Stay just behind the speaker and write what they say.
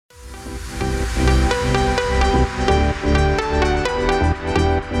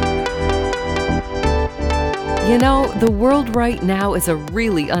You know, the world right now is a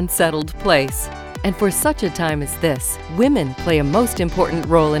really unsettled place. And for such a time as this, women play a most important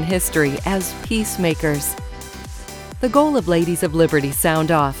role in history as peacemakers. The goal of Ladies of Liberty Sound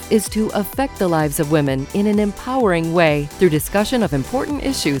Off is to affect the lives of women in an empowering way through discussion of important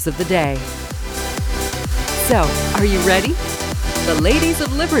issues of the day. So, are you ready? The Ladies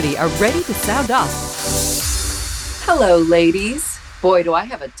of Liberty are ready to sound off. Hello, ladies. Boy, do I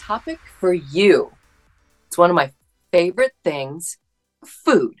have a topic for you. It's one of my favorite things,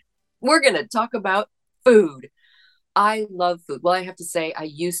 food. We're going to talk about food. I love food. Well, I have to say, I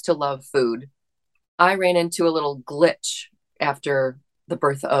used to love food. I ran into a little glitch after the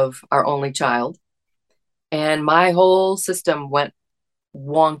birth of our only child, and my whole system went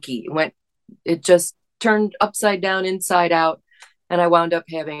wonky. It just turned upside down, inside out, and I wound up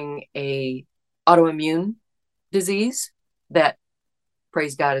having a autoimmune disease that,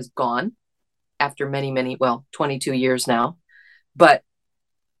 praise God, is gone after many, 22 years now. But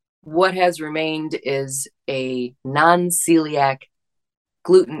what has remained is a non-celiac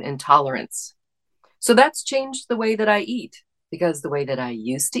gluten intolerance. So that's changed the way that I eat, because the way that I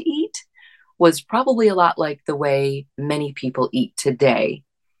used to eat was probably a lot like the way many people eat today.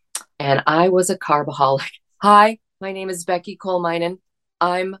 And I was a carbaholic. Hi, my name is Becky Colminen.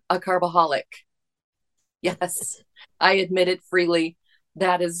 I'm a carbaholic. Yes, I admit it freely.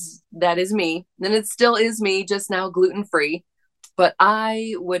 That is me. And it still is me, just now gluten-free. But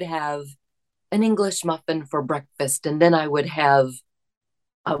I would have an English muffin for breakfast, and then I would have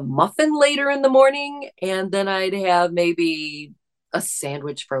a muffin later in the morning, and then I'd have maybe a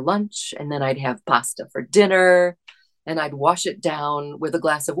sandwich for lunch, and then I'd have pasta for dinner, and I'd wash it down with a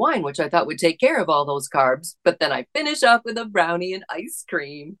glass of wine, which I thought would take care of all those carbs. But then I finish up with a brownie and ice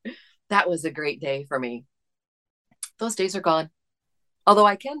cream. That was a great day for me. Those days are gone. Although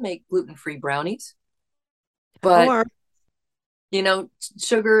I can make gluten-free brownies, but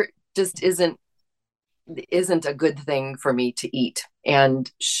sugar just isn't a good thing for me to eat. And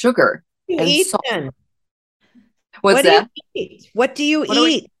sugar and salt. What's that? What do you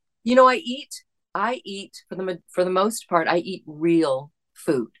eat? I eat for the most part, I eat real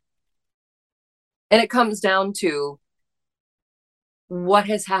food. And it comes down to what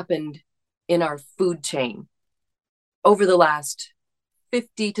has happened in our food chain over the last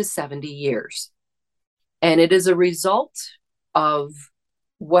 50 to 70 years. And it is a result of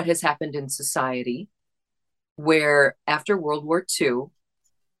what has happened in society, where after World War II,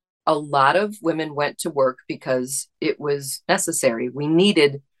 a lot of women went to work because it was necessary. We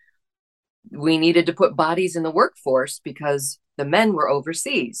needed to put bodies in the workforce because the men were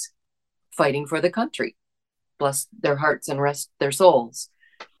overseas fighting for the country. Bless their hearts and rest their souls.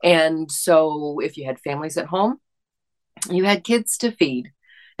 And so if you had families at home, you had kids to feed.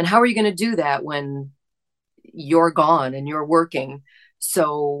 And how are you going to do that when you're gone and you're working?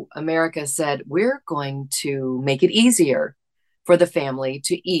 So America said, we're going to make it easier for the family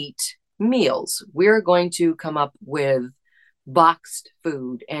to eat meals. We're going to come up with boxed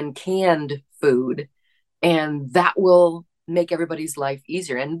food and canned food, and that will make everybody's life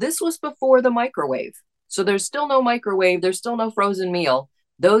easier. And this was before the microwave. So there's still no microwave. There's still no frozen meal.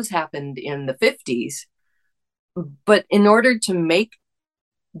 Those happened in the 50s. But in order to make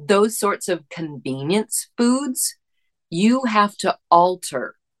those sorts of convenience foods, you have to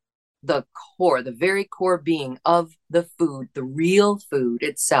alter the very core being of the food, the real food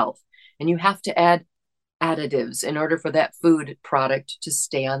itself. And you have to add additives in order for that food product to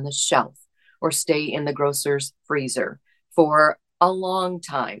stay on the shelf or stay in the grocer's freezer for a long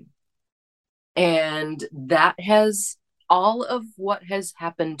time. And that has all of what has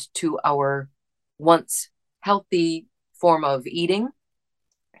happened to our once healthy form of eating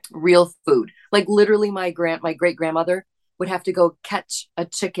real food. Like literally my great-grandmother would have to go catch a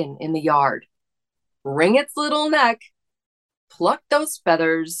chicken in the yard, wring its little neck, pluck those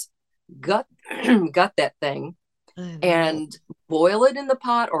feathers, gut that thing, and boil it in the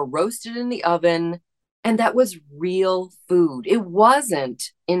pot or roast it in the oven. And that was real food. It wasn't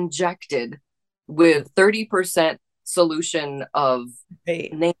injected with 30% solution of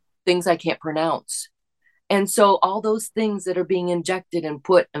things I can't pronounce. And so all those things that are being injected and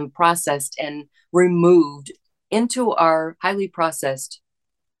put and processed and removed into our highly processed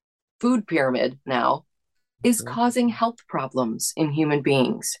food pyramid now is causing health problems in human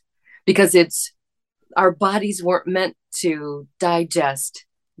beings, because our bodies weren't meant to digest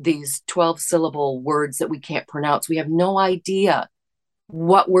these 12-syllable words that we can't pronounce. We have no idea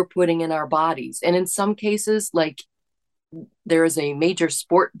what we're putting in our bodies. And in some cases, like there is a major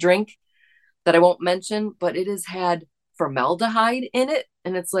sport drink that I won't mention, but it has had formaldehyde in it.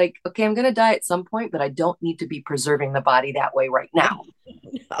 And it's like, okay, I'm going to die at some point, but I don't need to be preserving the body that way right now.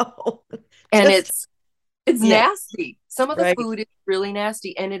 No, And just, it's yeah, nasty. Some of the right. food is really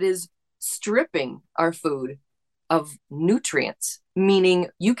nasty, and it is stripping our food of nutrients, meaning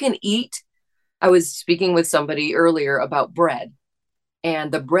you can eat. I was speaking with somebody earlier about bread,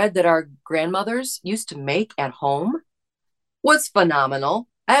 and the bread that our grandmothers used to make at home was phenomenal.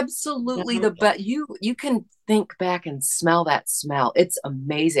 Absolutely Mhm. the best. You can think back and smell that smell. It's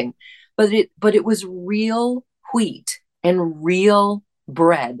amazing. But it was real wheat and real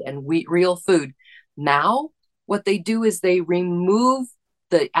bread and real food. Now what they do is they remove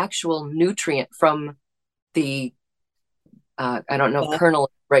the actual nutrient from the I don't know if Bud, kernel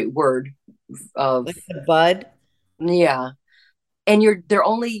is the right word of, like the bud. yeah, and they're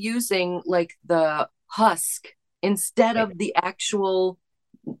only using like the husk instead Right. of the actual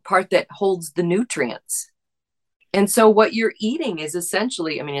part that holds the nutrients. And so what you're eating is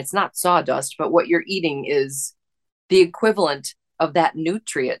essentially, I mean, it's not sawdust, but what you're eating is the equivalent of that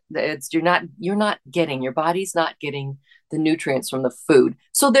nutrient. It's you're not getting, your body's not getting the nutrients from the food.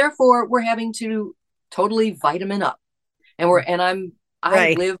 So therefore we're having to totally vitamin up. I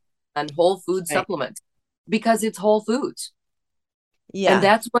Right. live on whole food Right. supplements because it's whole foods. And Yeah.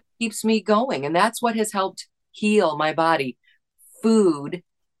 that's what keeps me going. And that's what has helped heal my body. Food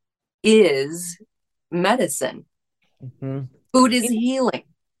is medicine. hmm Food is healing.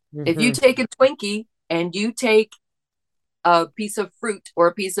 If you hmm take a Twinkie and you take a piece of fruit or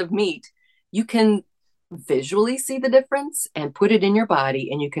a piece of meat, you can visually see the difference and put it in your body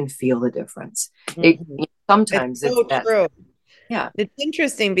and you can feel the difference. hmm It's Sometimes it's so that. true. Yeah. It's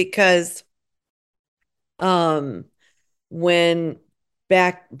interesting because um when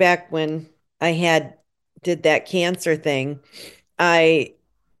back when I had did that cancer thing, I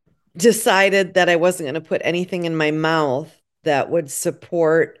decided that I wasn't going to put anything in my mouth that would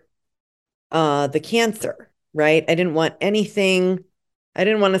support the cancer, right? I didn't want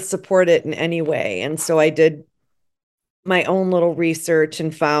to support it in any way. And so I did my own little research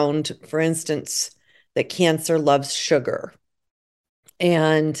and found, for instance, that cancer loves sugar.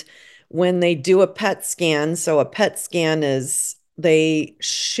 And when they do a PET scan, so a PET scan is they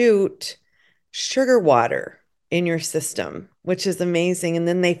shoot sugar water in your system, which is amazing. And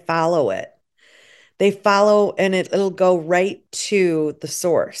then they follow it. They follow, and it'll go right to the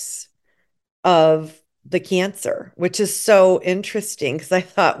source of the cancer, which is so interesting because I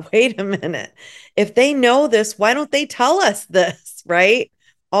thought, wait a minute, if they know this, why don't they tell us this, right?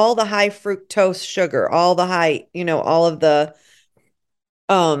 All the high fructose sugar, all the high, all of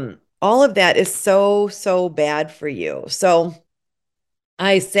that is so, so bad for you. So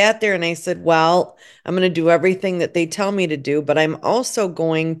I sat there and I said, well, I'm going to do everything that they tell me to do, but I'm also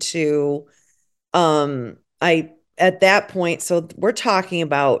going to I at that point, so we're talking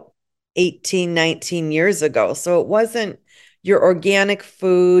about 18, 19 years ago. So it wasn't your organic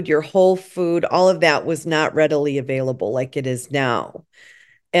food, your whole food, all of that was not readily available like it is now.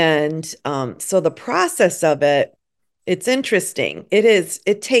 And so the process of it, it's interesting.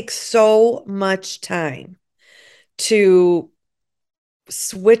 It takes so much time to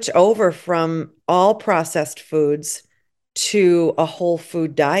switch over from all processed foods to a whole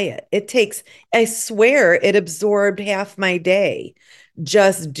food diet. I swear, it absorbed half my day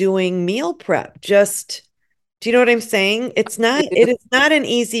just doing meal prep. Do you know what I'm saying? It is not an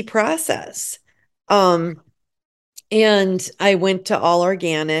easy process. Um, and I went to all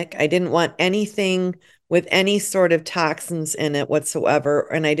organic. I didn't want anything with any sort of toxins in it whatsoever,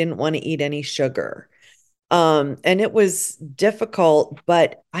 and I didn't want to eat any sugar. And it was difficult,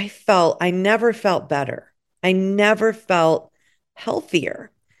 but I never felt better. I never felt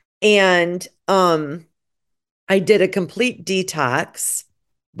healthier. And I did a complete detox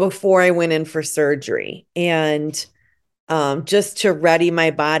before I went in for surgery and just to ready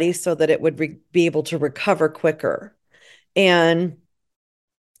my body so that it would be able to recover quicker. And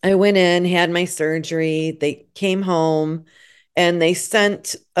I went in, had my surgery. They came home and they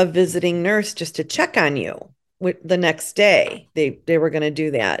sent a visiting nurse just to check on you the next day. They were going to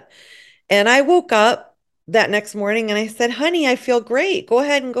do that. And I woke up that next morning and I said, "Honey, I feel great. Go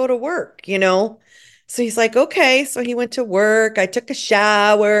ahead and go to work." So he's like, "Okay." So he went to work. I took a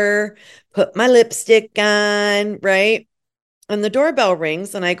shower, put my lipstick on, right? And the doorbell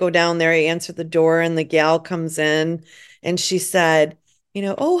rings and I go down there, I answer the door, and the gal comes in and she said,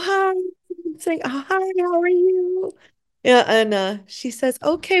 "Oh, hi." I'm saying, "Oh, hi, how are you?" Yeah, and she says,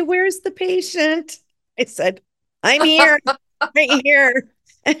 "Okay, where's the patient?" I said, "I'm here, right here."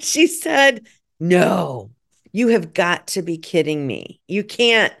 And she said, "No, you have got to be kidding me. You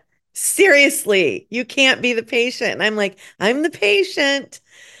can't. Seriously, you can't be the patient. And I'm like, I'm the patient.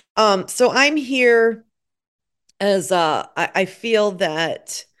 So I'm here as I feel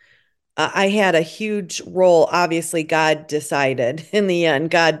that I had a huge role. Obviously, God decided in the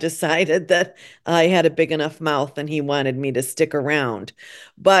end, God decided that I had a big enough mouth and he wanted me to stick around,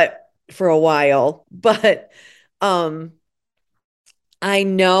 but for a while. But um, I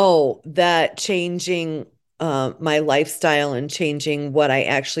know that changing my lifestyle and changing what I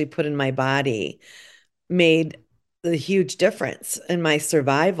actually put in my body made a huge difference in my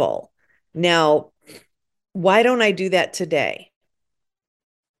survival. Now, why don't I do that today?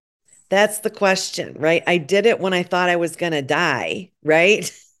 That's the question, right? I did it when I thought I was going to die,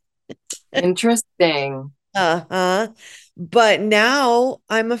 right? Interesting. Uh-huh. But now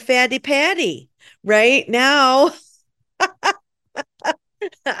I'm a fatty patty, right? Now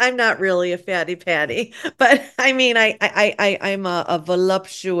I'm not really a fatty patty, but I mean, I'm a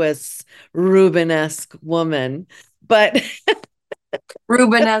voluptuous Rubenesque woman, but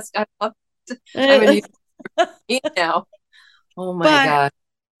Rubenesque. I love it. I'm going to use it now. Oh my but God.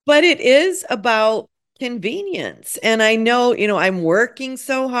 But it is about convenience. And I know, I'm working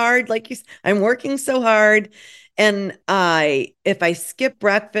so hard, like I'm working so hard. And if I skip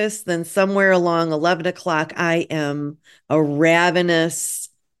breakfast, then somewhere along 11 o'clock, I am a ravenous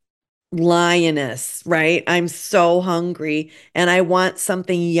lioness, right? I'm so hungry and I want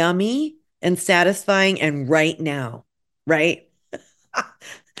something yummy and satisfying and right now, right?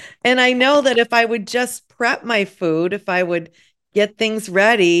 And I know that if I would just prep my food, if I would get things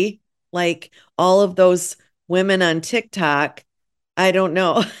ready, like all of those women on TikTok, I don't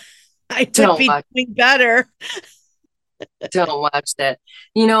know, I would Don't be watch. doing better. Don't watch that.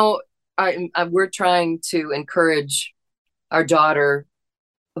 You know, we're trying to encourage our daughter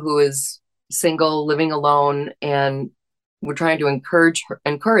who is single, living alone, and we're trying to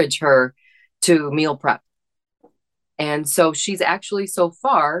encourage her to meal prep. And so she's actually so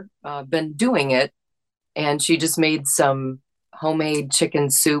far been doing it, and she just made some homemade chicken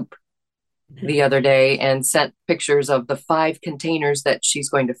soup the other day and sent pictures of the 5 containers that she's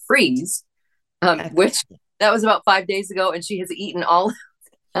going to freeze, which that was about 5 days ago, and she has eaten all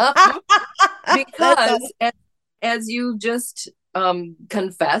of them That's because, all. as you just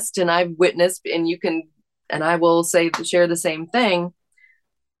confessed, and I've witnessed, and you can, and I will say share the same thing.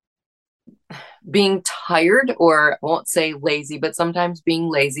 Being tired, or I won't say lazy, but sometimes being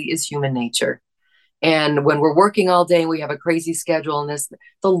lazy is human nature. And when we're working all day, we have a crazy schedule, and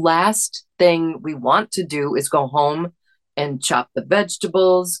the last thing we want to do is go home and chop the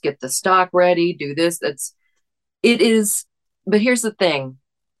vegetables, get the stock ready, do this. It is, but here's the thing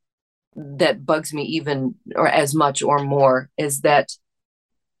that bugs me even or as much or more is that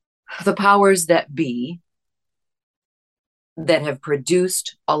the powers that be that have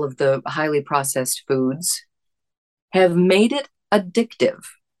produced all of the highly processed foods have made it addictive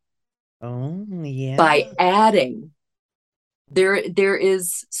Oh, yeah. by adding there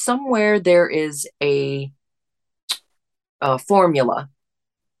is somewhere there is a formula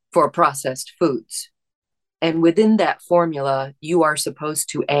for processed foods, and within that formula you are supposed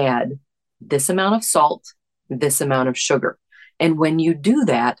to add this amount of salt, this amount of sugar, and when you do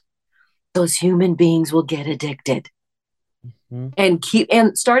that, those human beings will get addicted Mhm. and keep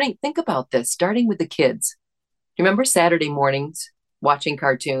and starting think about this, starting with the kids. You remember Saturday mornings watching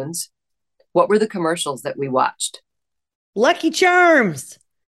cartoons? What were the commercials that we watched? Lucky Charms.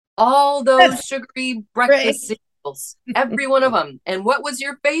 All those That's sugary right. breakfast cereals, every one of them. And what was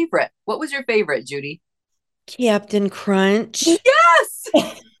your favorite? What was your favorite, Judy? Captain Crunch. Yes,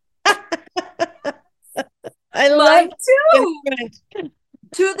 I love mine Captain too. Crunch.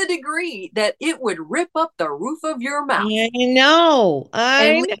 To the degree that it would rip up the roof of your mouth I know. and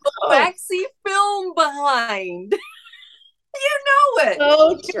I leave a know. waxy film behind. You know it.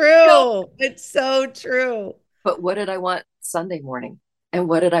 So Go. true. It's so true. But what did I want Sunday morning? And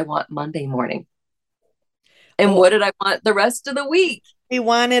what did I want Monday morning? And Oh, what did I want the rest of the week? we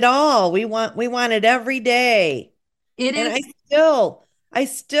want it all. We want it every day. It And is I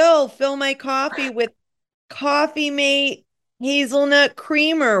still fill my coffee with Coffee Mate hazelnut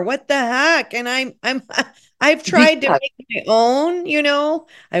creamer. What the heck? And I've tried to because make my own.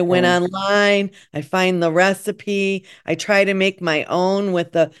 I went online, I find the recipe, I try to make my own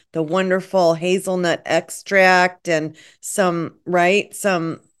with the wonderful hazelnut extract and some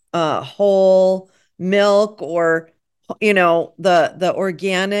whole milk or the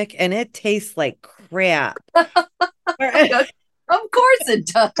organic, and it tastes like crap. of course it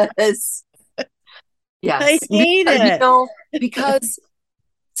does. I Yes, hate because it. because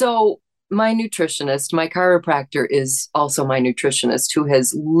so my nutritionist, my chiropractor is also my nutritionist who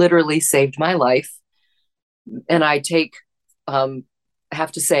has literally saved my life. And I take,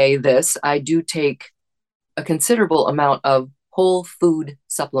 have to say this, I do take a considerable amount of whole food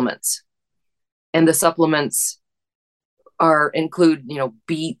supplements. And the supplements include,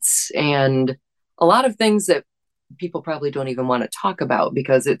 beets and a lot of things that people probably don't even want to talk about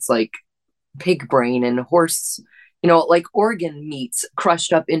because it's like pig brain and horse, like organ meats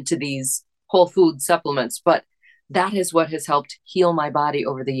crushed up into these whole food supplements. But that is what has helped heal my body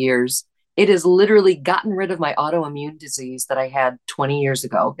over the years. It has literally gotten rid of my autoimmune disease that I had 20 years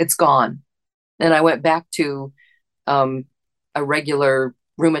ago. It's gone. And I went back to a regular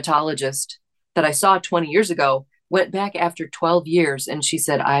rheumatologist that I saw 20 years ago, went back after 12 years, and she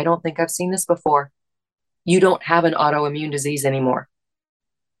said, I don't think I've seen this before. You don't have an autoimmune disease anymore.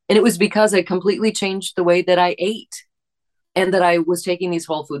 And it was because I completely changed the way that I ate and that I was taking these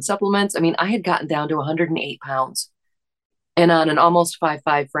whole food supplements. I mean, I had gotten down to 108 pounds and on an almost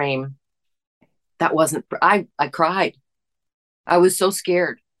 5'5" frame. That wasn't, I cried. I was so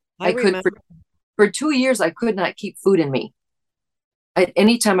scared. I could, for 2 years, I could not keep food in me.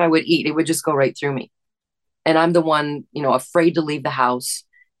 Anytime I would eat, it would just go right through me. And I'm the one, afraid to leave the house.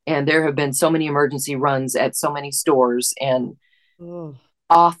 And there have been so many emergency runs at so many stores and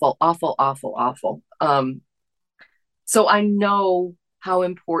awful, awful, awful, awful. So I know how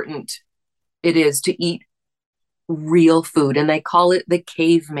important it is to eat real food. And they call it the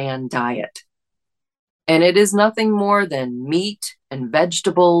caveman diet. And it is nothing more than meat and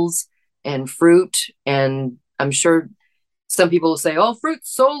vegetables and fruit. And I'm sure some people will say, oh,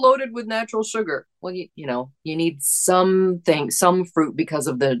 fruit's so loaded with natural sugar. Well, you need some fruit because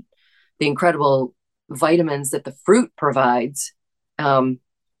of the incredible vitamins that the fruit provides. And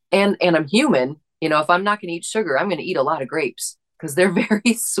I'm human. If I'm not going to eat sugar, I'm going to eat a lot of grapes because they're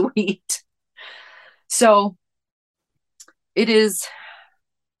very sweet. So it is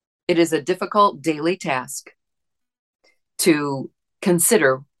a difficult daily task to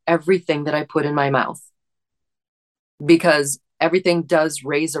consider everything that I put in my mouth, because everything does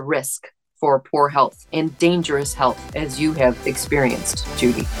raise a risk for poor health and dangerous health, as you have experienced,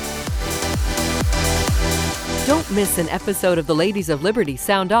 Judy. Don't miss an episode of the Ladies of Liberty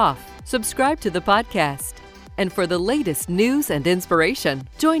Sound Off. Subscribe to the podcast. And for the latest news and inspiration,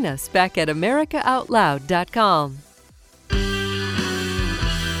 join us back at AmericaOutloud.com.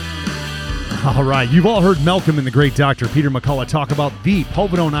 All right, you've all heard Malcolm and the great Dr. Peter McCullough talk about the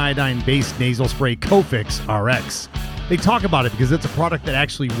povidone iodine-based nasal spray Cofix RX. They talk about it because it's a product that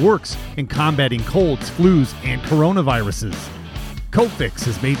actually works in combating colds, flus, and coronaviruses. Cofix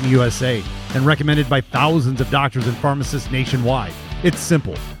is made in the USA and recommended by thousands of doctors and pharmacists nationwide. It's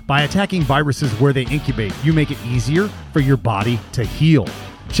simple. By attacking viruses where they incubate, you make it easier for your body to heal.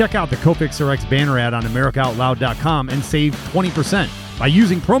 Check out the Cofix RX banner ad on AmericaOutloud.com and save 20% by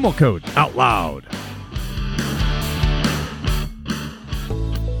using promo code OUTLOUD.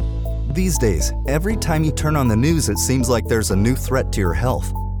 These days, every time you turn on the news, it seems like there's a new threat to your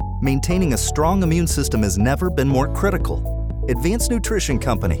health. Maintaining a strong immune system has never been more critical. Advanced nutrition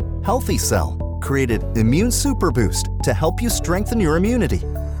company Healthy Cell created Immune Super Boost to help you strengthen your immunity.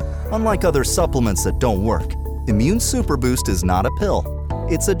 Unlike other supplements that don't work, Immune Super Boost is not a pill.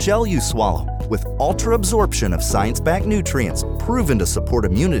 It's a gel you swallow with ultra absorption of science-backed nutrients proven to support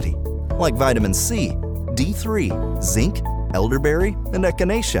immunity, like vitamin C, D3, zinc, elderberry, and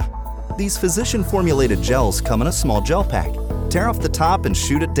echinacea. These physician-formulated gels come in a small gel pack. Tear off the top and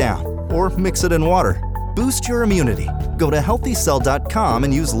shoot it down, or mix it in water. Boost your immunity. Go to HealthyCell.com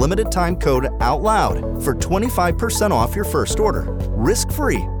and use limited-time code OUTLOUD for 25% off your first order.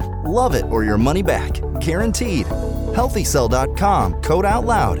 Risk-free. Love it or your money back. Guaranteed. HealthyCell.com, code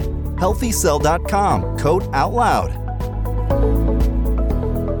OUTLOUD. HealthyCell.com, code OUTLOUD.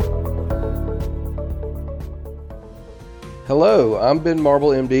 Hello, I'm Ben Marble,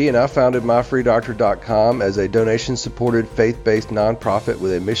 MD, and I founded MyFreeDoctor.com as a donation-supported, faith-based nonprofit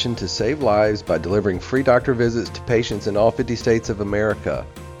with a mission to save lives by delivering free doctor visits to patients in all 50 states of America.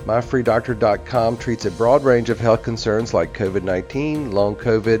 MyFreeDoctor.com treats a broad range of health concerns like COVID-19, long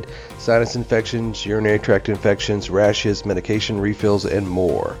COVID, sinus infections, urinary tract infections, rashes, medication refills, and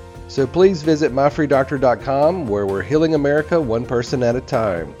more. So please visit MyFreeDoctor.com, where we're healing America one person at a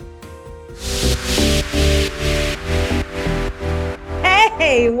time.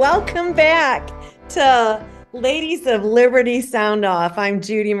 Hey, welcome back to Ladies of Liberty Sound Off. I'm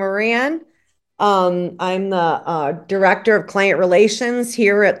Judy Moran. I'm the Director of Client Relations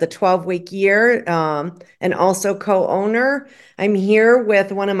here at the 12-Week Year, and also co-owner. I'm here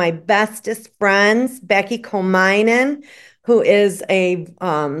with one of my bestest friends, Becky Kolmainen, who is a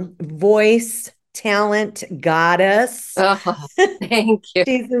voice talent goddess. Oh, thank you.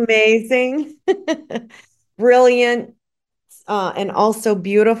 She's amazing, brilliant, and also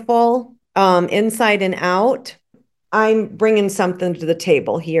beautiful, inside and out. I'm bringing something to the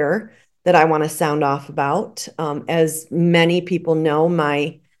table here that I want to sound off about. As many people know,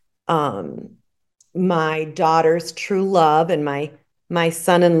 my daughter's true love and my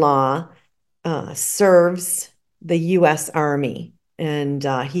son-in-law serves the U.S. Army, and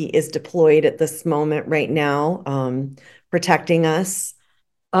he is deployed at this moment right now, protecting us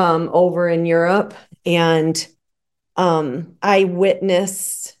over in Europe. And I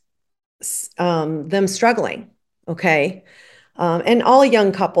witnessed them struggling. Okay. And all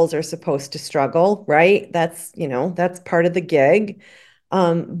young couples are supposed to struggle, right? That's part of the gig.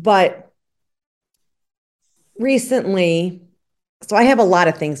 But recently, so I have a lot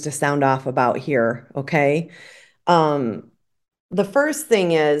of things to sound off about here. Okay. The first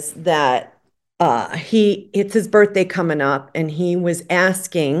thing is that it's his birthday coming up, and he was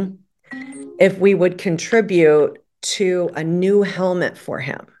asking if we would contribute to a new helmet for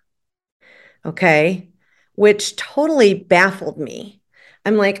him. Okay. Which totally baffled me.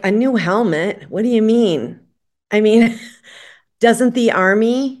 I'm like, a new helmet? What do you mean? I mean, doesn't the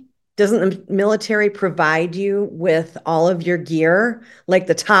military provide you with all of your gear, like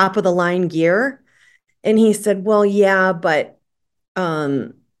the top of the line gear? And he said, well, yeah, but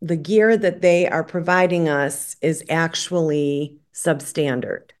the gear that they are providing us is actually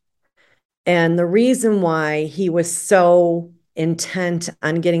substandard. And the reason why he was so intent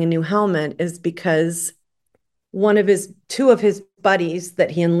on getting a new helmet is because two of his buddies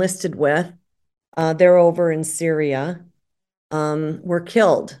that he enlisted with, they're over in Syria, were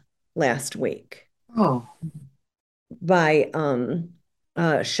killed last week. Oh, By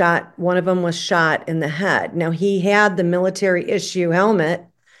shot. One of them was shot in the head. Now, he had the military issue helmet,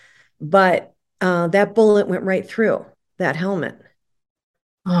 but that bullet went right through that helmet.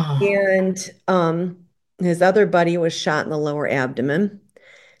 oh. And his other buddy was shot in the lower abdomen.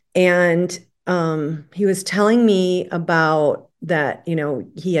 And he was telling me about that,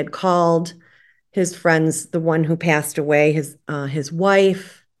 he had called his friends, the one who passed away, his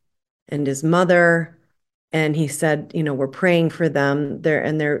wife and his mother. And he said, we're praying for them.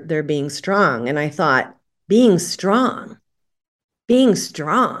 They're being strong. And I thought, being strong.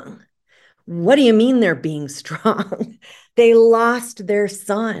 What do you mean they're being strong? They lost their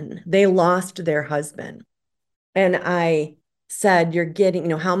son. They lost their husband. And I said, you're getting,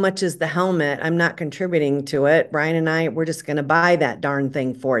 how much is the helmet? I'm not contributing to it. Brian and I, we're just going to buy that darn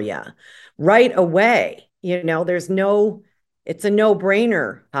thing for you right away. It's a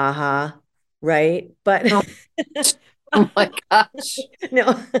no-brainer. Haha. Right. But Oh my gosh.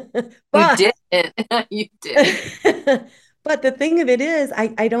 no, You didn't. You didn't. But the thing of it is,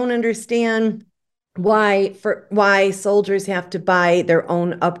 I don't understand why soldiers have to buy their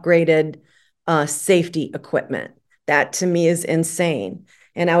own upgraded safety equipment. That to me is insane.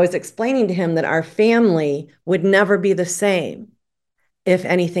 And I was explaining to him that our family would never be the same if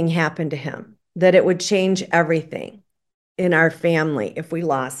anything happened to him, that it would change everything in our family if we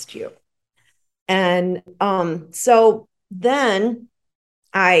lost you. And so then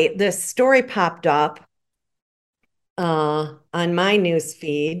this story popped up on my news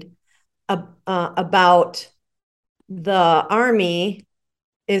feed about the Army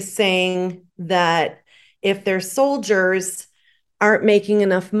is saying that if their soldiers aren't making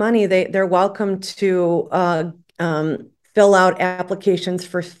enough money, they're welcome to fill out applications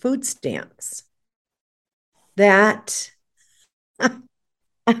for food stamps. That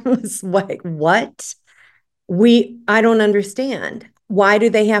I was like, what? I don't understand. Why do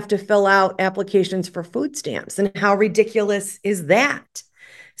they have to fill out applications for food stamps? And how ridiculous is that?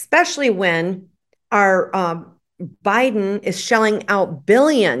 Especially when our Biden is shelling out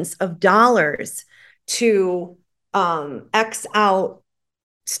billions of dollars to X out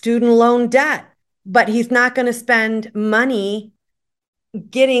student loan debt, but he's not going to spend money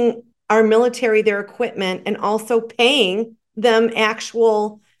getting our military their equipment and also paying them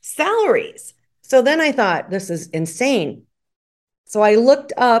actual salaries. So then I thought, this is insane. So I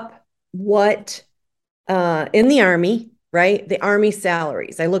looked up what in the Army, right? The Army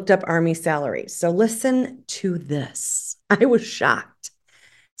salaries. I looked up Army salaries. So listen to this. I was shocked.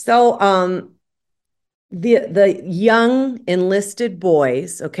 So the young enlisted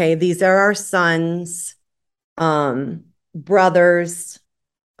boys, okay, these are our sons, brothers,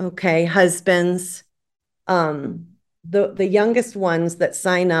 okay, husbands, the youngest ones that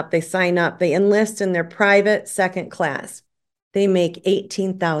sign up, they enlist in their private second class. They make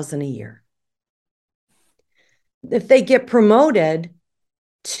 $18,000 a year. if they get promoted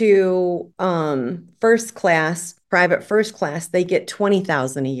to first class, private first class, they get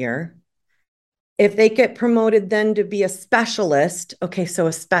 20,000 a year. If they get promoted then to be a specialist, okay, so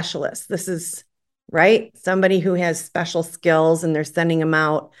a specialist, this is right, somebody who has special skills and they're sending them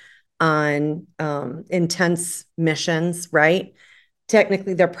out on intense missions, right?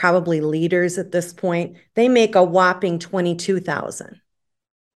 Technically, they're probably leaders at this point. They make a whopping 22,000.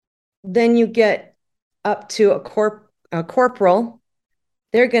 Then you get up to a corporal.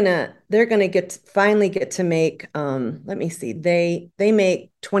 They're gonna finally get to make let me see, they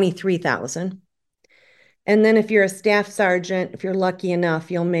make 23,000. And then if you're a staff sergeant, if you're lucky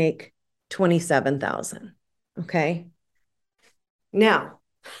enough, you'll make 27,000. Okay. Now,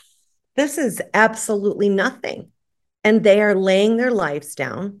 this is absolutely nothing. And they are laying their lives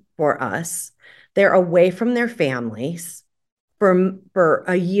down for us. They're away from their families for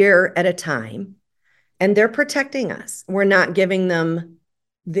a year at a time. And they're protecting us. We're not giving them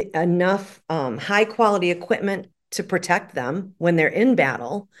enough high quality equipment to protect them when they're in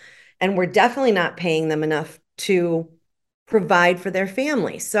battle. And we're definitely not paying them enough to provide for their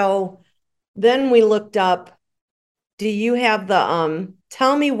family. So then we looked up, do you have the,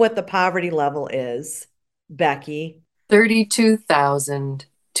 tell me what the poverty level is, Becky?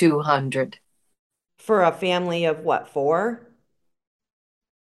 32,200. For a family of what, 4?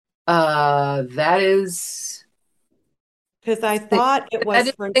 That is, because I thought it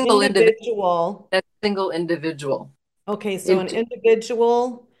was for an single individual. That's single individual. Okay, so an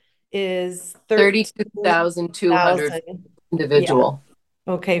individual is 32,200 individual. Yeah.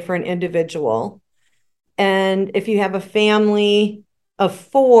 Okay, for an individual. And if you have a family of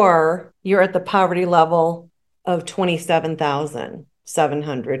 4, you're at the poverty level of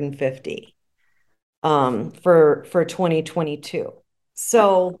 27,750 for 2022.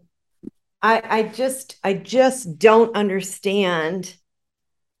 So I just don't understand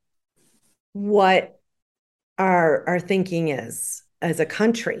what our thinking is as a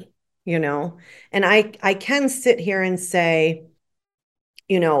country, and I can sit here and say,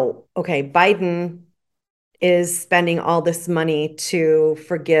 okay, Biden is spending all this money to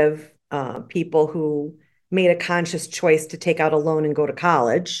forgive people who made a conscious choice to take out a loan and go to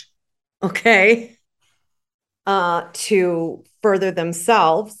college, okay, to further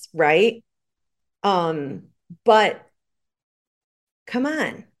themselves, right? But come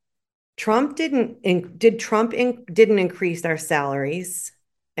on, didn't increase our salaries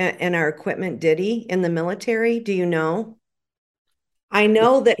and our equipment, did he, in the military? Do you know? I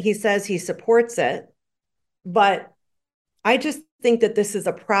know that he says he supports it, but I just think that this is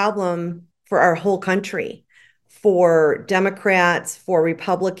a problem for our whole country, for Democrats, for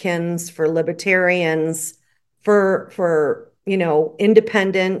Republicans, for libertarians, for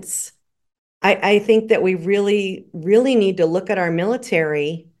independents. I think that we really, really need to look at our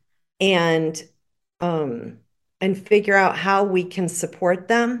military and figure out how we can support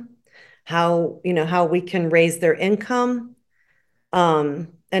them, how we can raise their income,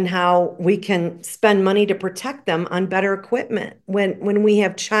 and how we can spend money to protect them on better equipment. When we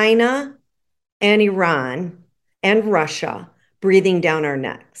have China and Iran and Russia breathing down our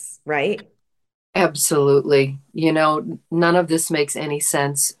necks, right? Absolutely. None of this makes any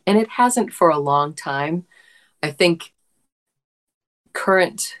sense. And it hasn't for a long time. I think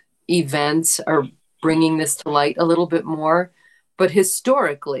current events are bringing this to light a little bit more. But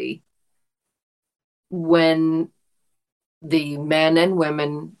historically, when the men and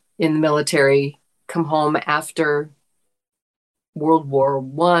women in the military come home after World War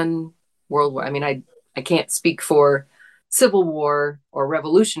I, I can't speak for Civil War or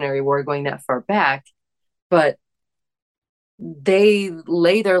Revolutionary War going that far back, but they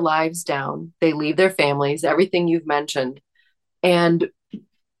lay their lives down. They leave their families, everything you've mentioned. And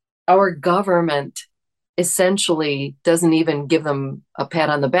our government essentially doesn't even give them a pat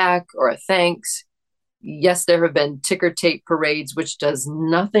on the back or a thanks. Yes, there have been ticker tape parades, which does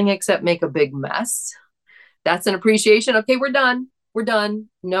nothing except make a big mess. That's an appreciation. Okay, we're done. We're done.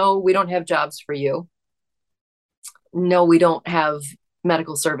 No, we don't have jobs for you. No, we don't have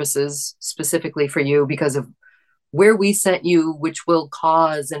medical services specifically for you because of where we sent you, which will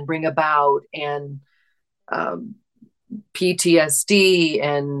cause and bring about and PTSD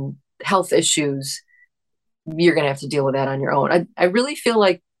and health issues. You're going to have to deal with that on your own. I really feel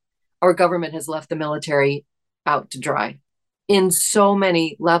like our government has left the military out to dry in so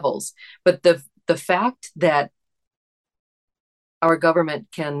many levels. But the fact that our government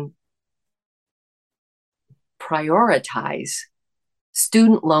can prioritize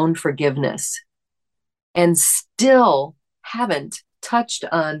student loan forgiveness and still haven't touched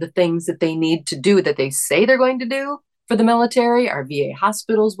on the things that they need to do, that they say they're going to do for the military. Our VA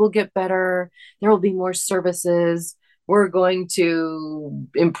hospitals will get better. There will be more services. We're going to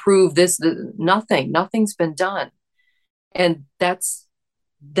improve this. Nothing's been done. And that's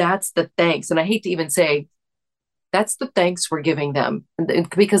the thanks. And I hate to even say that's the thanks we're giving them,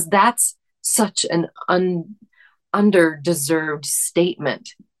 because that's such an underdeserved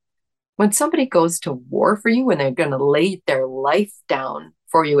statement. When somebody goes to war for you and they're going to lay their life down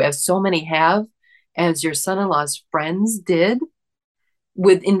for you, as so many have, as your son-in-law's friends did,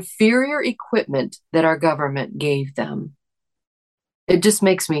 with inferior equipment that our government gave them, it just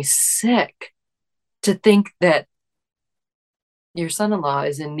makes me sick to think that your son-in-law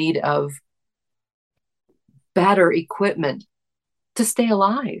is in need of better equipment to stay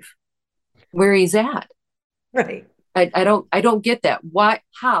alive where he's at. Right. I don't get that. Why?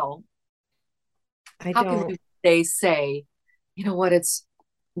 How How can they say, you know what, it's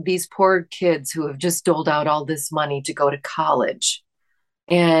these poor kids who have just doled out all this money to go to college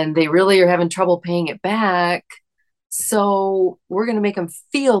and they really are having trouble paying it back. So we're going to make them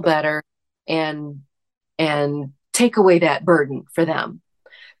feel better and take away that burden for them.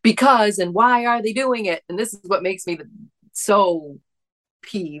 Because, and why are they doing it? And this is what makes me so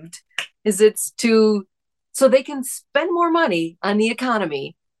peeved, is so they can spend more money on the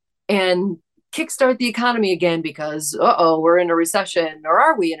economy and kickstart the economy again, because, we're in a recession. Or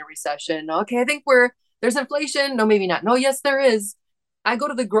are we in a recession? Okay, I think there's inflation. No, maybe not. No, yes, there is. I go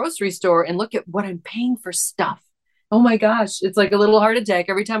to the grocery store and look at what I'm paying for stuff. Oh my gosh, it's like a little heart attack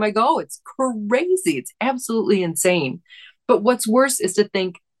every time I go. It's crazy. It's absolutely insane. But what's worse is to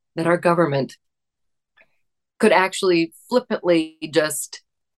think that our government could actually flippantly, just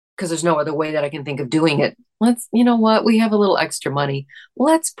because there's no other way that I can think of doing it, you know what, we have a little extra money.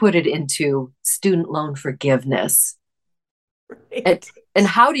 Let's put it into student loan forgiveness. Right. And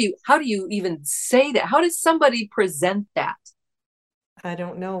how do you even say that? How does somebody present that? I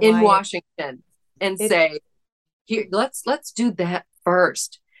don't know. In Washington and say, here, let's do that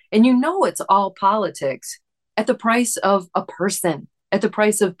first. And it's all politics at the price of a person, at the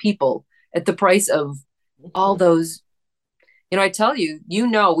price of people, at the price of all those. I tell you,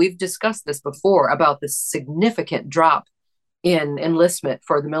 we've discussed this before about the significant drop in enlistment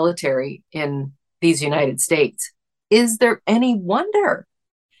for the military in these United States. Is there any wonder?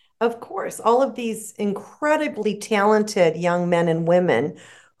 Of course, all of these incredibly talented young men and women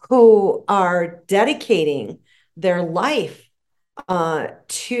who are dedicating their life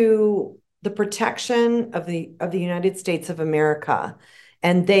to the protection of the United States of America.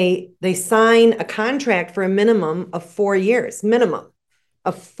 And they sign a contract for a minimum of 4 years,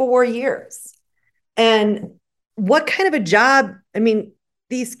 And what kind of a job? I mean,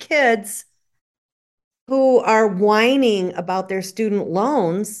 these kids who are whining about their student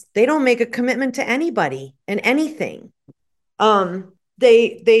loans, they don't make a commitment to anybody and anything. They're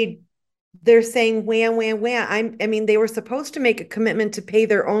saying, wah. I mean, they were supposed to make a commitment to pay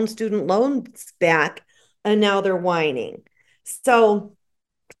their own student loans back, and now they're whining. So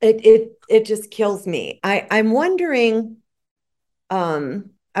it just kills me. I'm wondering,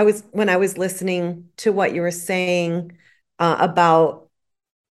 when I was listening to what you were saying about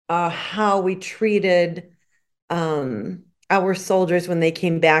how we treated our soldiers when they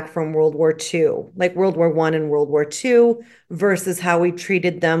came back from World War II, like World War I and World War II, versus how we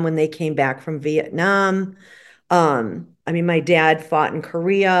treated them when they came back from Vietnam. I mean, my dad fought in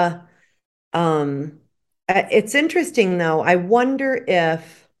Korea. It's interesting, though. I wonder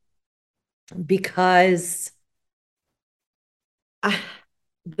if, because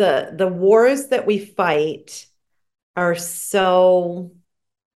the wars that we fight are so,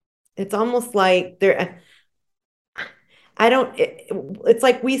 it's almost like it's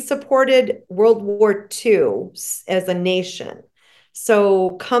like we supported World War II as a nation. So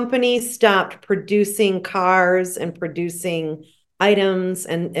companies stopped producing cars and producing items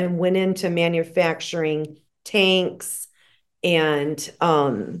and went into manufacturing tanks and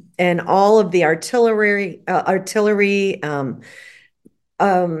all of the artillery,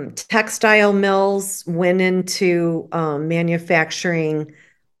 textile mills went into manufacturing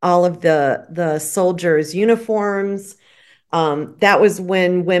all of the soldiers' uniforms. That was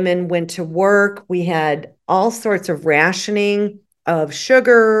when women went to work. We had all sorts of rationing of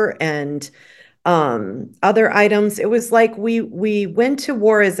sugar and other items. It was like we went to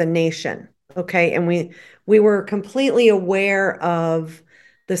war as a nation, okay? And we were completely aware of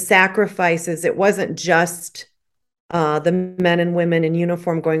the sacrifices. It wasn't just the men and women in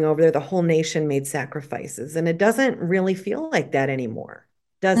uniform going over there. The whole nation made sacrifices, and it doesn't really feel like that anymore,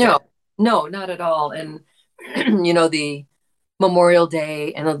 does it? No, not at all. And the Memorial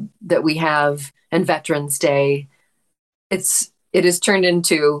Day and that we have and Veterans Day. It is turned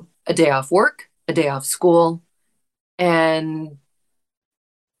into a day off work, a day off school. And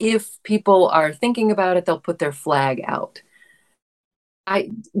if people are thinking about it, they'll put their flag out.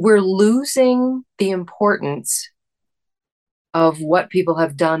 We're losing the importance of what people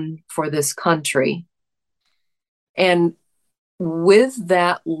have done for this country. And with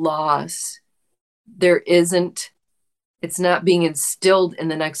that loss, it's not being instilled in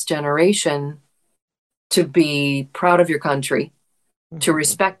the next generation to be proud of your country, to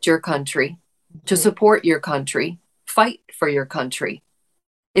respect your country, to support your country, fight for your country.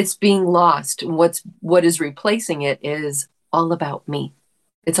 It's being lost. What is replacing it is all about me.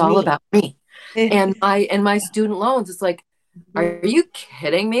 It's all about me. And my student loans, it's like, are you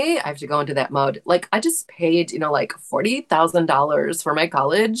kidding me? I have to go into that mode. Like, I just paid, like $40,000 for my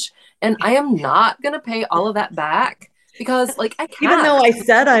college, and I am not going to pay all of that back because, like, I can't. Even though I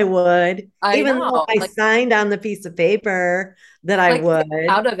said I would, even though I signed on the piece of paper that I would. Get me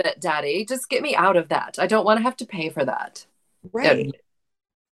out of it, Daddy. Just get me out of that. I don't want to have to pay for that. Right.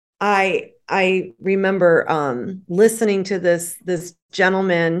 I remember listening to this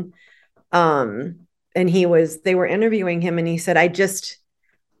gentleman, and they were interviewing him, and he said, I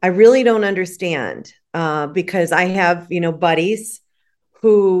really don't understand, because I have, buddies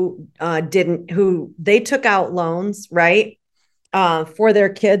who they took out loans, right, for their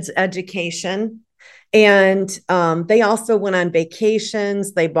kids' education. And they also went on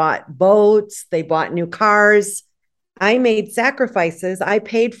vacations. They bought boats. They bought new cars. I made sacrifices. I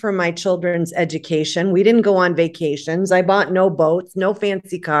paid for my children's education. We didn't go on vacations. I bought no boats, no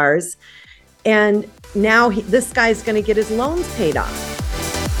fancy cars. And now this guy's going to get his loans paid off.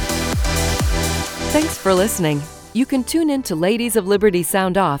 Thanks for listening. You can tune in to Ladies of Liberty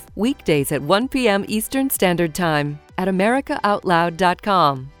Sound Off weekdays at 1 p.m. Eastern Standard Time at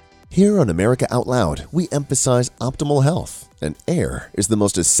americaoutloud.com. Here on America Out Loud, we emphasize optimal health, and air is the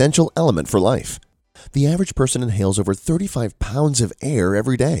most essential element for life. The average person inhales over 35 pounds of air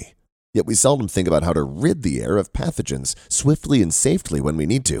every day, yet we seldom think about how to rid the air of pathogens swiftly and safely when we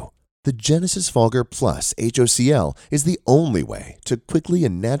need to. The Genesis Fogger Plus HOCl is the only way to quickly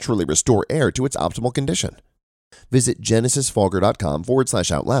and naturally restore air to its optimal condition. Visit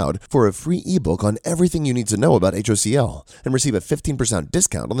genesisfogger.com/outloud for a free ebook on everything you need to know about HOCl and receive a 15%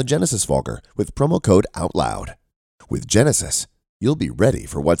 discount on the Genesis Fogger with promo code OUTLOUD. With Genesis, you'll be ready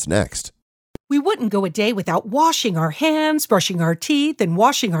for what's next. We wouldn't go a day without washing our hands, brushing our teeth, and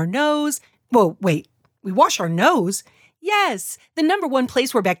washing our nose. Whoa, wait, we wash our nose? Yes, the number one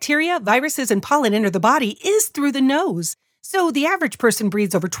place where bacteria, viruses, and pollen enter the body is through the nose. So the average person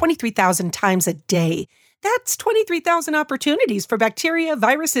breathes over 23,000 times a day. That's 23,000 opportunities for bacteria,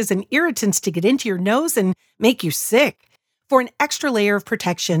 viruses, and irritants to get into your nose and make you sick. For an extra layer of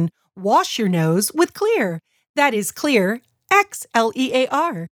protection, wash your nose with Xlear. That is Xlear,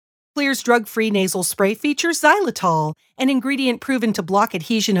 Xlear. Xlear's drug-free nasal spray features xylitol, an ingredient proven to block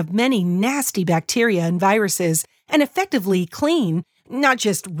adhesion of many nasty bacteria and viruses and effectively clean, not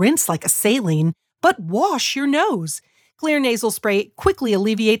just rinse like a saline, but wash your nose. Xlear nasal spray quickly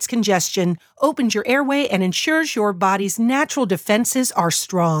alleviates congestion, opens your airway, and ensures your body's natural defenses are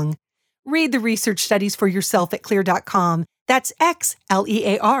strong. Read the research studies for yourself at Xlear.com. That's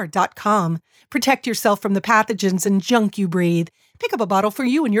Xlear.com. Protect yourself from the pathogens and junk you breathe. Pick up a bottle for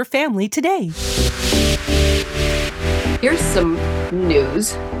you and your family today. Here's some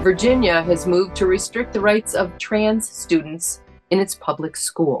news. Virginia has moved to restrict the rights of trans students in its public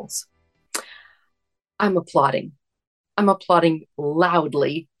schools. I'm applauding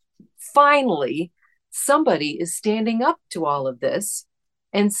loudly. Finally, somebody is standing up to all of this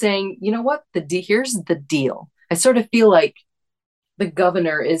and saying, you know what, here's the deal. I sort of feel like the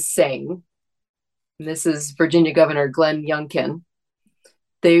governor is saying, and this is Virginia Governor Glenn Youngkin,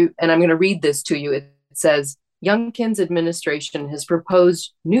 and I'm going to read this to you. It says, Youngkin's administration has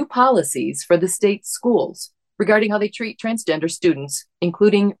proposed new policies for the state schools regarding how they treat transgender students,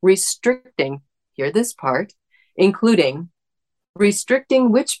 including restricting, hear this part, including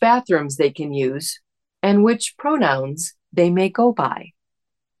restricting which bathrooms they can use and which pronouns they may go by.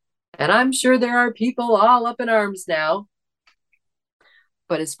 And I'm sure there are people all up in arms now.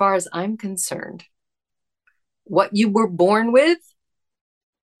 But as far as I'm concerned, what you were born with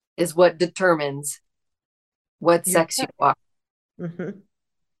is what determines what sex you are. Mm-hmm.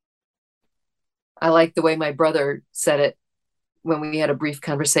 I like the way my brother said it when we had a brief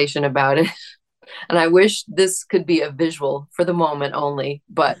conversation about it. And I wish this could be a visual for the moment only.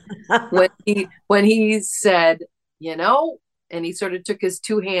 But when he said, and he sort of took his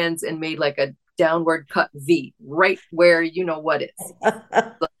two hands and made like a downward cut V right where you know what is.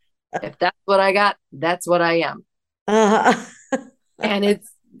 If that's what I got, that's what I am. And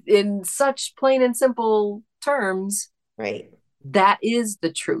it's in such plain and simple terms. Right. That is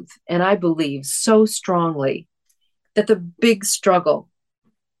the truth. And I believe so strongly that the big struggle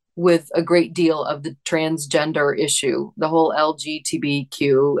with a great deal of the transgender issue, the whole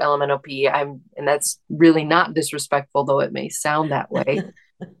LGBTQ, LMNOP, and that's really not disrespectful, though it may sound that way.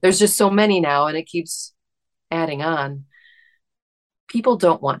 There's just so many now, and it keeps adding on. People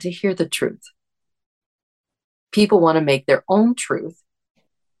don't want to hear the truth. People want to make their own truth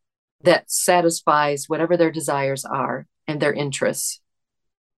that satisfies whatever their desires are and their interests.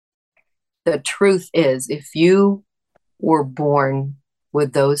 The truth is, if you were born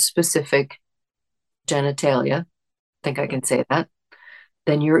with those specific genitalia, I think I can say that,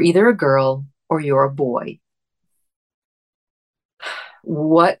 then you're either a girl or you're a boy.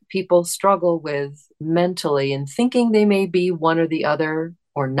 What people struggle with mentally and thinking they may be one or the other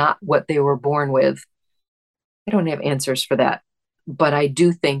or not what they were born with, I don't have answers for that. But I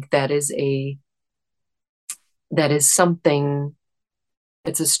do think that is something,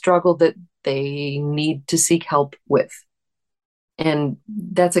 it's a struggle that they need to seek help with. And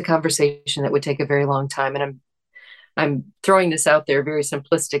that's a conversation that would take a very long time. And I'm throwing this out there very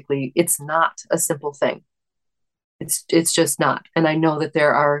simplistically. It's not a simple thing. It's just not. And I know that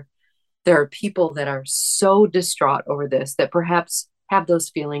there are people that are so distraught over this that perhaps have those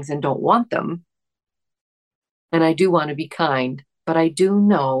feelings and don't want them. And I do want to be kind, but I do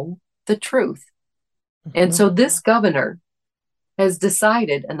know the truth. And so this governor has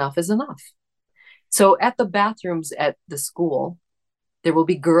decided enough is enough. So at the bathrooms at the school, there will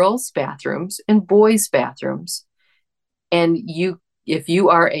be girls' bathrooms and boys' bathrooms. And if you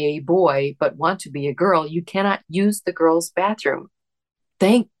are a boy but want to be a girl, you cannot use the girls' bathroom.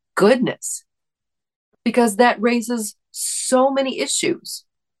 Thank goodness. Because that raises so many issues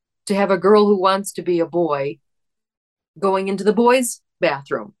to have a girl who wants to be a boy going into the boys'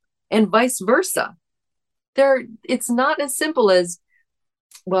 bathroom and vice versa. It's not as simple as,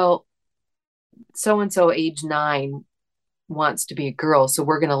 well, so-and-so age 9 wants to be a girl, so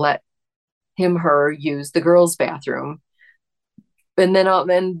we're going to let her use the girls' bathroom. And then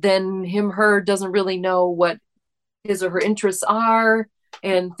her doesn't really know what his or her interests are,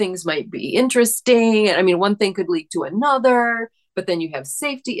 and things might be interesting. And I mean, one thing could lead to another, but then you have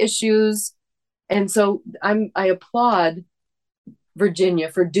safety issues. And so I applaud Virginia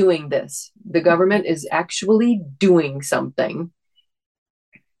for doing this. The government is actually doing something.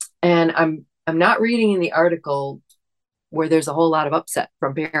 And I'm not reading in the article where there's a whole lot of upset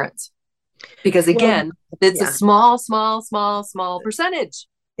from parents. Because again, it's a small percentage.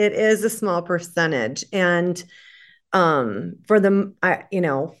 It is a small percentage. And for the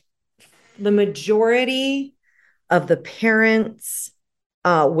majority of the parents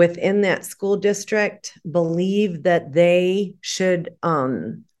within that school district believe that they should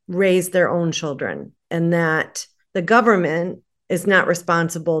raise their own children, and that the government is not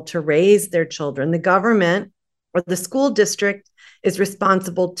responsible to raise their children. The government or the school district is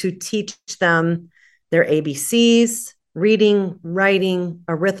responsible to teach them their ABCs, reading, writing,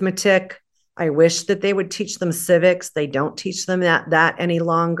 arithmetic. I wish that they would teach them civics. They don't teach them that any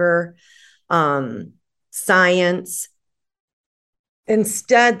longer. Science.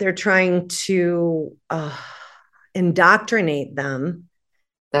 Instead, they're trying to indoctrinate them.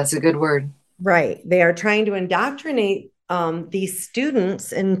 That's a good word. Right. They are trying to indoctrinate these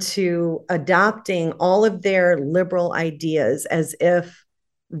students into adopting all of their liberal ideas as if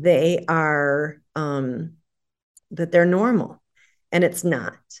they are, that they're normal. And it's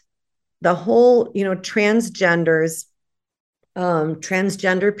not. The whole, transgender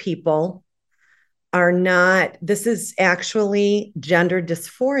people are not, this is actually gender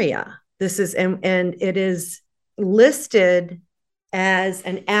dysphoria. This is, and it is listed as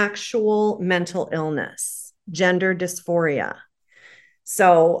an actual mental illness, gender dysphoria.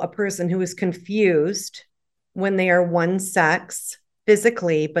 So a person who is confused when they are one sex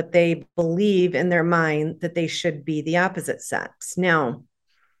physically, but they believe in their mind that they should be the opposite sex. Now,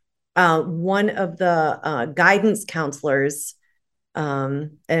 one of the guidance counselors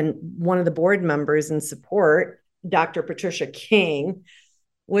and one of the board members in support, Dr. Patricia King,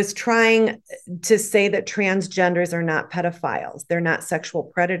 was trying to say that transgenders are not pedophiles. They're not sexual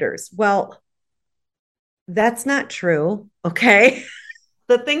predators. Well, that's not true. Okay.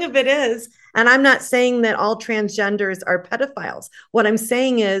 The thing of it is, and I'm not saying that all transgenders are pedophiles. What I'm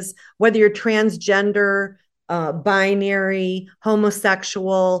saying is whether you're transgender, binary,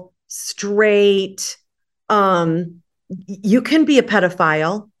 homosexual, straight, you can be a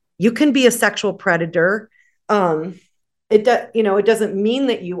pedophile. You can be a sexual predator. It doesn't mean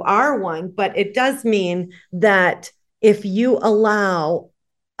that you are one, but it does mean that if you allow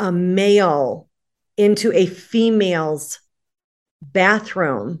a male into a female's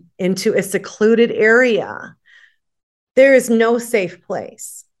bathroom, into a secluded area, there is no safe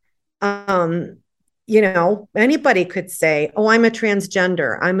place. Anybody could say, "Oh, I'm a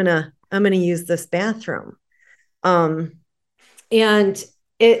transgender. I'm gonna use this bathroom." And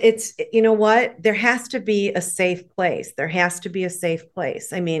it's, you know what? There has to be a safe place. There has to be a safe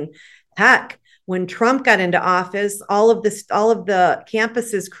place. I mean, heck, when Trump got into office, all of the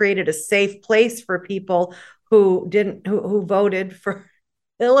campuses created a safe place for people who voted for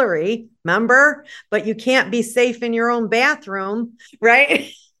Hillary, remember? But you can't be safe in your own bathroom,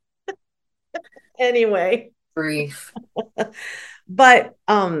 right? Anyway. Grief. But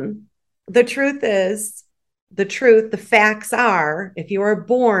the truth is, the facts are, if you are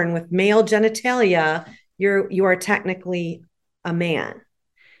born with male genitalia, you are technically a man.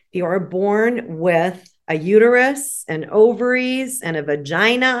 If you are born with a uterus and ovaries and a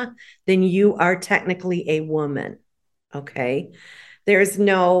vagina, then you are technically a woman. Okay. I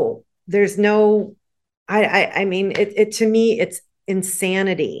mean, to me, it's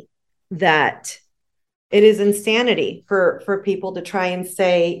insanity that it is insanity for people to try and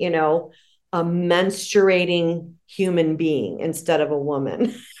say, a menstruating human being instead of a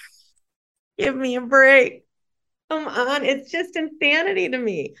woman. Give me a break. Come on. It's just insanity to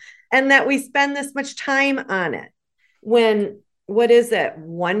me. And that we spend this much time on it when, what is it?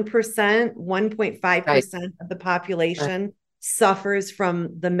 1%, 1.5% of the population suffers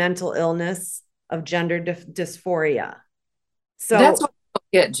from the mental illness of gender dysphoria. So that's what I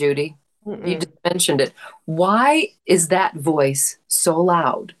don't get, Judy. You just mentioned it. Why is that voice so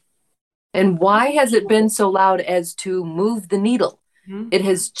loud? And why has it been so loud as to move the needle? Mm-hmm. It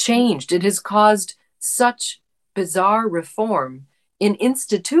has changed. It has caused such bizarre reform in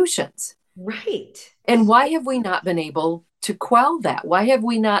institutions. Right. And why have we not been able to quell that? Why have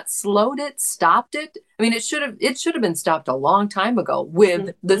we not slowed it, stopped it? I mean, it should have been stopped a long time ago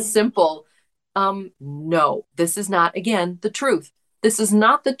with the simple, no, this is not, again, the truth. This is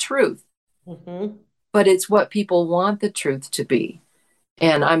not the truth. Mm-hmm. But it's what people want the truth to be.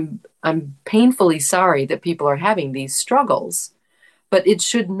 And I'm painfully sorry that people are having these struggles, but it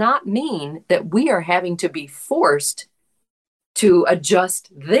should not mean that we are having to be forced to adjust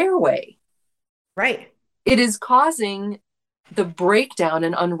their way. Right. It is causing the breakdown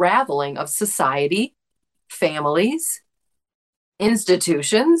and unraveling of society, families,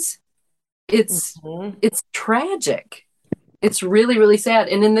 institutions. It's tragic. It's really, really sad.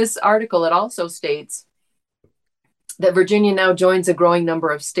 And in this article, it also states that Virginia now joins a growing number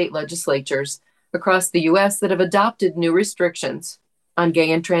of state legislatures across the U.S. that have adopted new restrictions on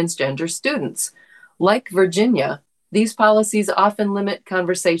gay and transgender students. Like Virginia, these policies often limit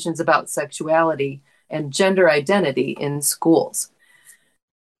conversations about sexuality and gender identity in schools.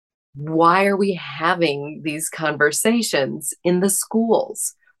 Why are we having these conversations in the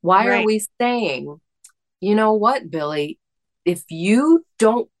schools? Why are we saying, you know what, Billy, if you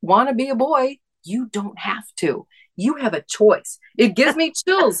don't want to be a boy, you don't have to. You have a choice. It gives me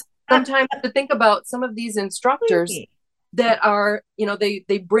chills sometimes to think about some of these instructors that are,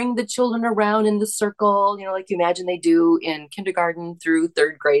 they bring the children around in the circle, like you imagine they do in kindergarten through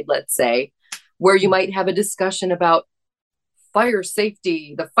third grade, let's say, where you might have a discussion about fire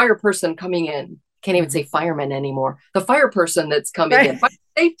safety, the fire person coming in. Can't even say fireman anymore. The fire person that's coming in, fire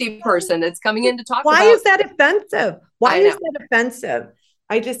safety person that's coming in to talk about. Why is that offensive? Why is that offensive?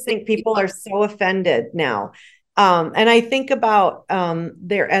 I just think people are so offended now. And I think about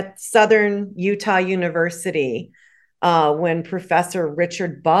they're at Southern Utah University when Professor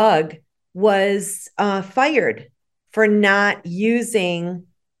Richard Bugg was fired for not using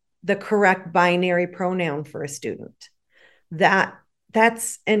the correct binary pronoun for a student.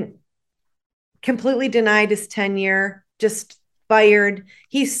 That's completely denied his tenure, just fired.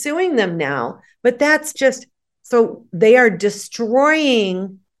 He's suing them now, but that's just, so they are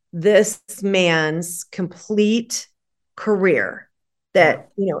destroying this man's complete career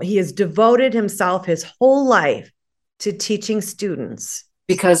that, he has devoted himself his whole life to teaching students.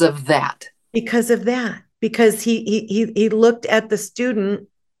 Because of that. Because he looked at the student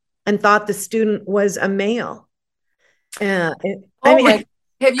and thought the student was a male. Have you?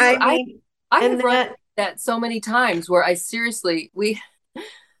 I have read that so many times where I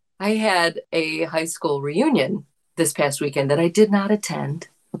had a high school reunion this past weekend that I did not attend.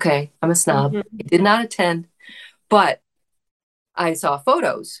 Okay, I'm a snob. I did not attend, but I saw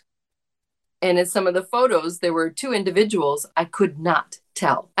photos. And in some of the photos, there were two individuals I could not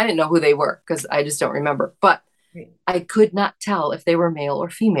tell. I didn't know who they were because I just don't remember, but Right. I could not tell if they were male or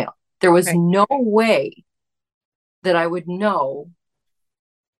female. There was Right. no way that I would know.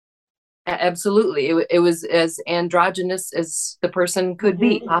 Absolutely. It was as androgynous as the person could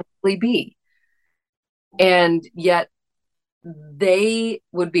be, possibly be. And yet they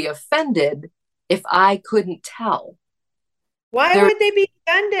would be offended if I couldn't tell. Why would they be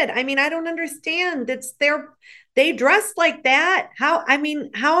offended? I mean, I don't understand. They dress like that. How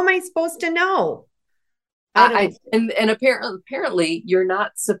am I supposed to know? And apparently you're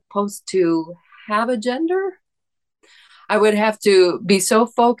not supposed to have a gender. I would have to be so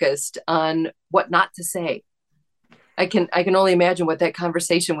focused on what not to say. I can only imagine what that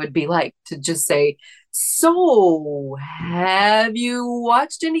conversation would be like, to just say, so have you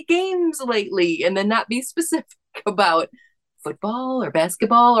watched any games lately? And then not be specific about football or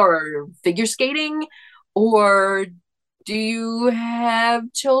basketball or figure skating, or do you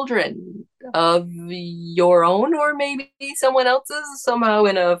have children of your own or maybe someone else's somehow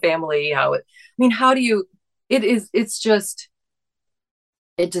in a family? How do you, it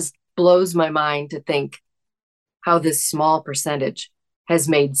just blows my mind to think how this small percentage has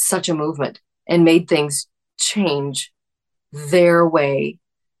made such a movement and made things change their way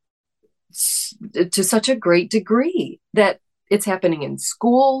to such a great degree that it's happening in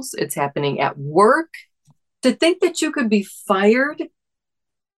schools, it's happening at work. To think that you could be fired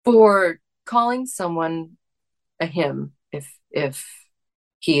for calling someone a him if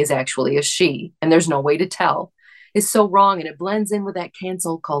he is actually a she, and there's no way to tell, is so wrong. And it blends in with that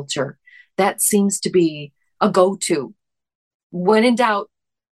cancel culture. That seems to be a go-to. When in doubt,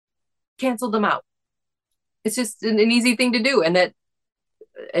 cancel them out. It's just an easy thing to do. And that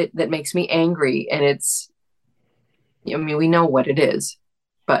makes me angry. And we know what it is,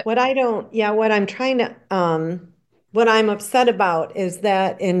 but what I'm upset about is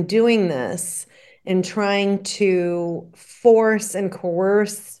that in doing this, in trying to force and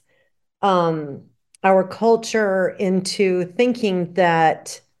coerce our culture into thinking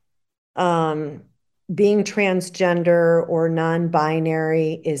that being transgender or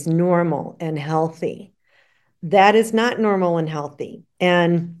non-binary is normal and healthy. That is not normal and healthy.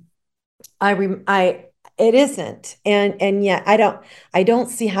 And it isn't. And yet I don't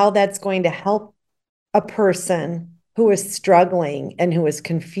see how that's going to help a person who is struggling and who is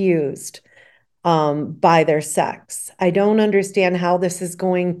confused by their sex. I don't understand how this is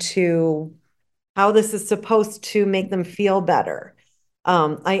supposed to make them feel better.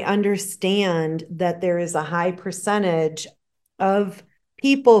 I understand that there is a high percentage of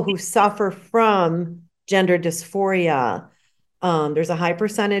people who suffer from gender dysphoria. There's a high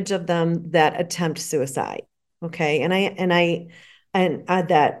percentage of them that attempt suicide. Okay. And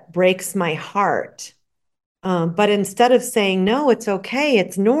that breaks my heart. But instead of saying, no, it's okay,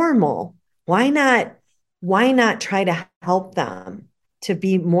 it's normal, why not try to help them to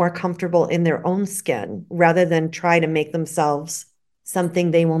be more comfortable in their own skin rather than try to make themselves something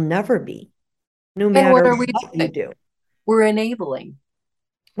they will never be, no matter what you do. We're enabling.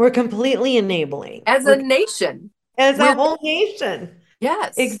 We're completely enabling. As a nation. As a whole nation.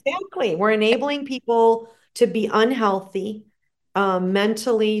 Yes. Exactly. We're enabling people to be unhealthy,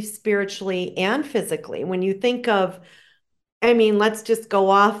 mentally, spiritually, and physically. When you think of, let's just go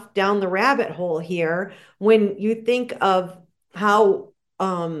off down the rabbit hole here. When you think of how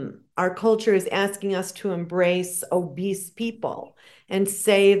our culture is asking us to embrace obese people and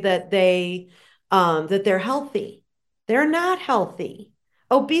say that they're healthy, they're not healthy.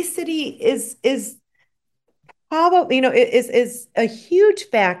 Obesity is probably, is a huge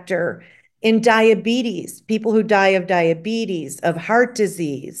factor in diabetes, people who die of diabetes, of heart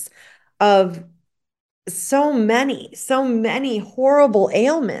disease, of so many horrible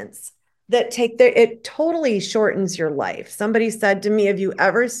ailments that it totally shortens your life. Somebody said to me, have you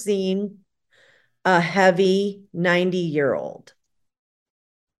ever seen a heavy 90-year-old?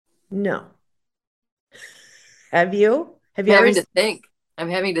 No. Have you? I'm having to think.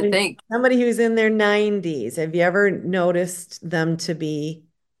 Somebody who's in their 90s, have you ever noticed them to be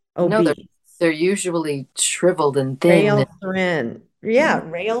obese? No, they're usually shriveled and thin. Rail thin. Yeah,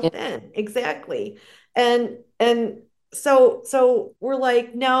 rail thin. Exactly. And so we're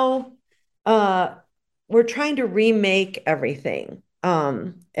like, no, we're trying to remake everything.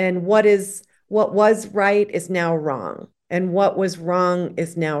 And what was right is now wrong. And what was wrong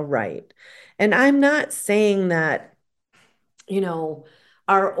is now right. And I'm not saying that,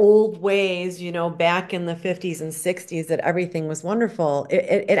 our old ways, back in the 50s and 60s, that everything was wonderful.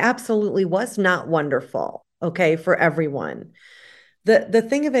 It absolutely was not wonderful, okay, for everyone. The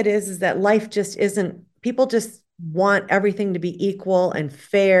thing of it is that life just isn't, people just want everything to be equal and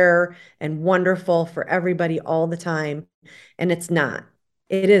fair and wonderful for everybody all the time. And it's not.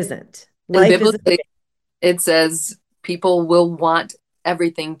 It isn't. And Life is biblically, it says people will want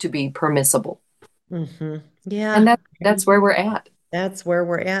everything to be permissible. Yeah. And that's where we're at. That's where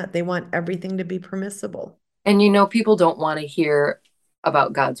we're at. They want everything to be permissible. And people don't want to hear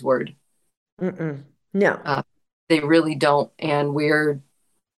about God's word. No. They really don't. And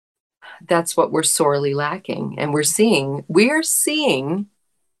that's what we're sorely lacking. And we're seeing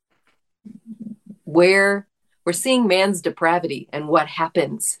man's depravity and what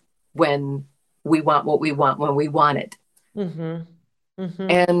happens when we want what we want, when we want it. And,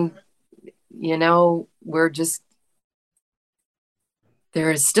 there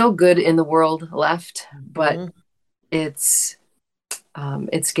is still good in the world left, but it's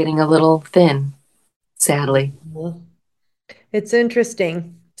getting a little thin, sadly. It's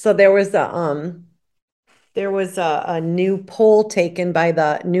interesting. So there was a new poll taken by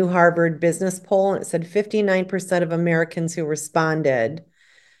the New Harvard Business Poll, and it said 59% of Americans who responded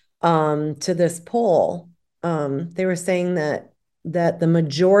to this poll, they were saying that the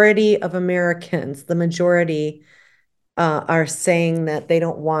majority of Americans, are saying that they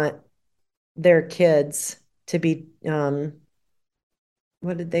don't want their kids to be,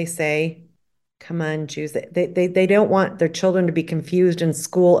 what did they say? Come on, Jews. They don't want their children to be confused in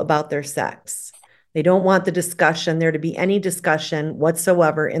school about their sex. They don't want there to be any discussion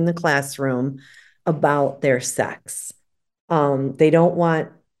whatsoever in the classroom about their sex. They don't want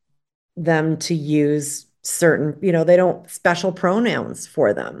them to use certain, they don't special pronouns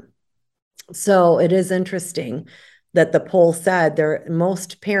for them. So it is interesting that the poll said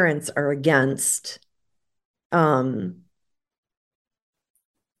most parents are against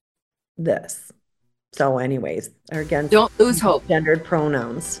this. So anyways, are against don't lose hope. Gendered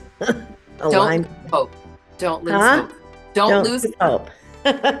pronouns. Don't lose hope. Don't lose hope. Don't lose hope.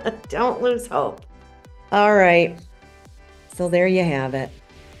 Don't lose hope. All right. So there you have it.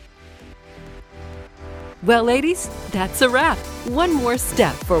 Well, ladies, that's a wrap. One more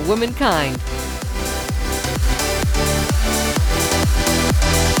step for womankind.